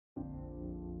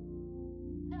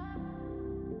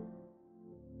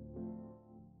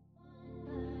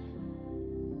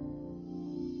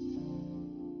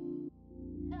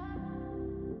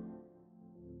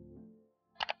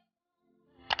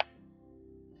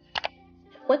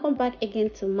Welcome back again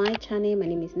to my channel. My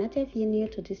name is Natia. If you're new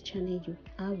to this channel, you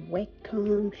are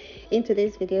welcome. In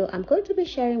today's video, I'm going to be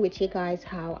sharing with you guys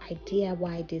how I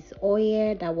DIY this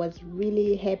oil that was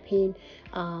really helping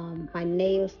my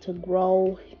nails to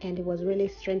grow, and it was really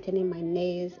strengthening my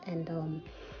nails and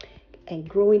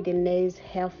growing the nails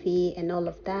healthy and all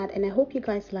of that. And I hope you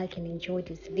guys like and enjoy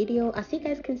this video. As you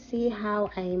guys can see how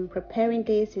I'm preparing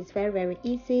this, is very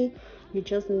easy. You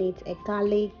just need a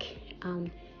garlic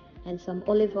and some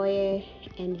olive oil,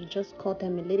 and you just cut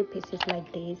them in little pieces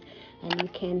like this, and you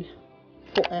can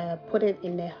put it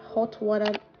in the hot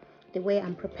water the way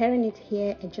I'm preparing it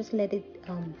here, and just let it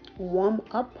warm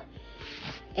up.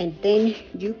 And then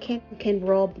you can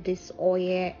rub this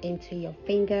oil into your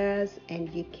fingers,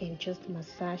 and you can just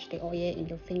massage the oil in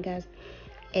your fingers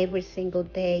every single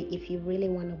day if you really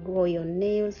want to grow your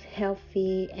nails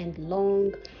healthy and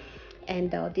long.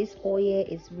 And this oil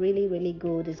is really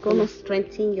good. It's going to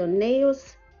strengthen your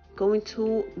nails, going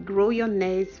to grow your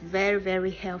nails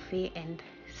very healthy and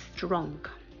strong.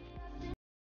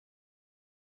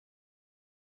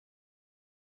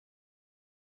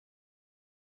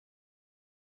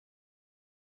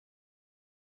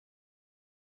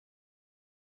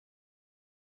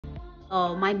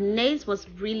 My nails was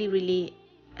really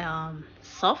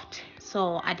soft,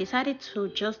 so I decided to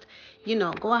just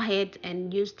go ahead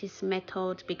and use this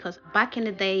method, because back in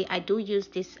the day I do use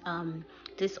this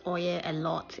oil a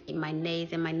lot in my nails,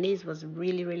 and my nails was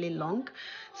really long.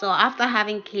 So after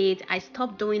having kids, I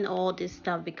stopped doing all this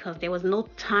stuff because there was no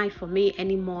time for me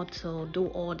anymore to do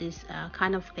all this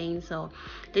kind of things. So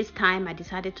this time I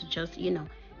decided to just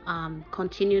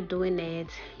continue doing it.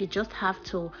 You just have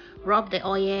to rub the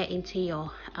oil into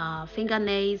your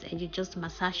fingernails, and you just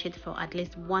massage it for at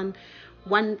least 1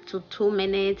 to 2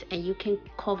 minutes, and you can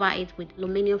cover it with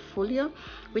aluminum foil,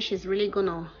 which is really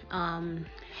gonna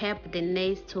help the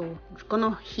nails to, it's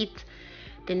gonna hit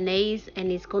the nails,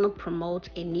 and it's gonna promote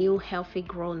a new healthy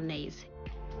grown nails.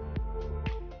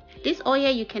 This oil,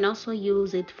 you can also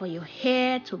use it for your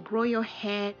hair, to grow your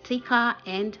hair thicker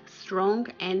and strong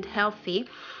and healthy.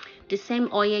 The same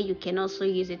oil, you can also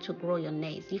use it to grow your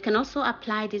nails. You can also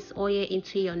apply this oil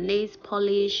into your nails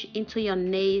polish, into your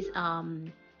nails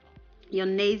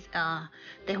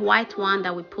the white one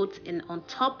that we put in on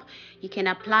top. You can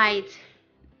apply it,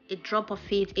 a drop of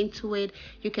it into it.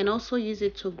 You can also use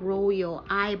it to grow your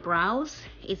eyebrows.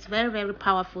 It's very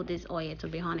powerful, this oil, to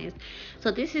be honest.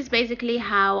 So this is basically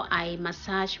how I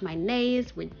massage my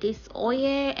nails with this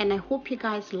oil, and I hope you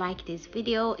guys like this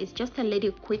video. It's just a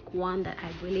little quick one that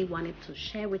I really wanted to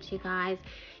share with you guys.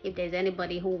 If there's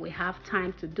anybody who will have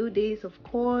time to do this, of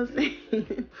course.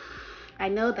 I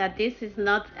know that this is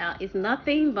not is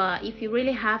nothing, but if you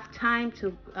really have time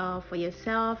to for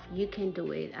yourself, you can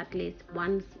do it at least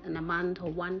once in a month or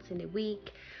once in a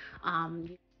week.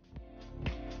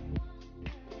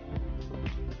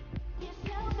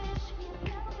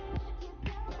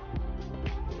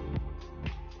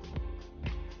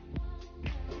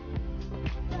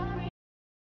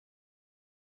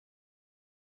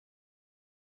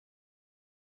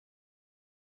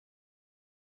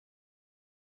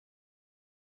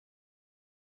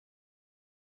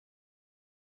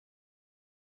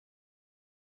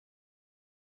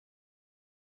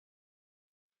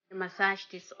 Massage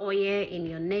this oil in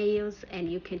your nails, and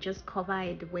you can just cover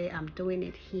it the way I'm doing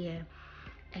it here,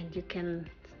 and you can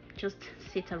just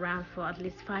sit around for at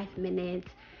least 5 minutes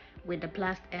with the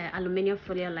plastic aluminum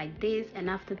foil like this, and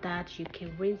after that you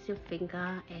can rinse your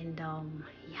finger, and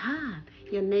yeah,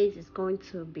 your nails is going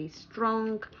to be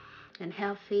strong and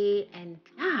healthy. And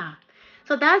yeah,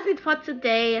 so that's it for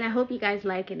today, and I hope you guys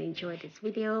like and enjoy this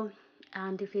video.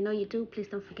 And if you know you do, please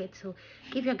don't forget to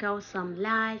give your girl some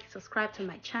likes, subscribe to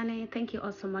my channel. Thank you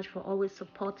all so much for always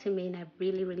supporting me, and I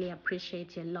really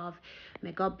appreciate your love.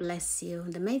 May God bless you.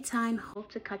 In the meantime,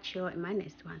 hope to catch you in my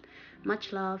next one.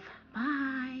 Much love.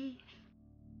 Bye.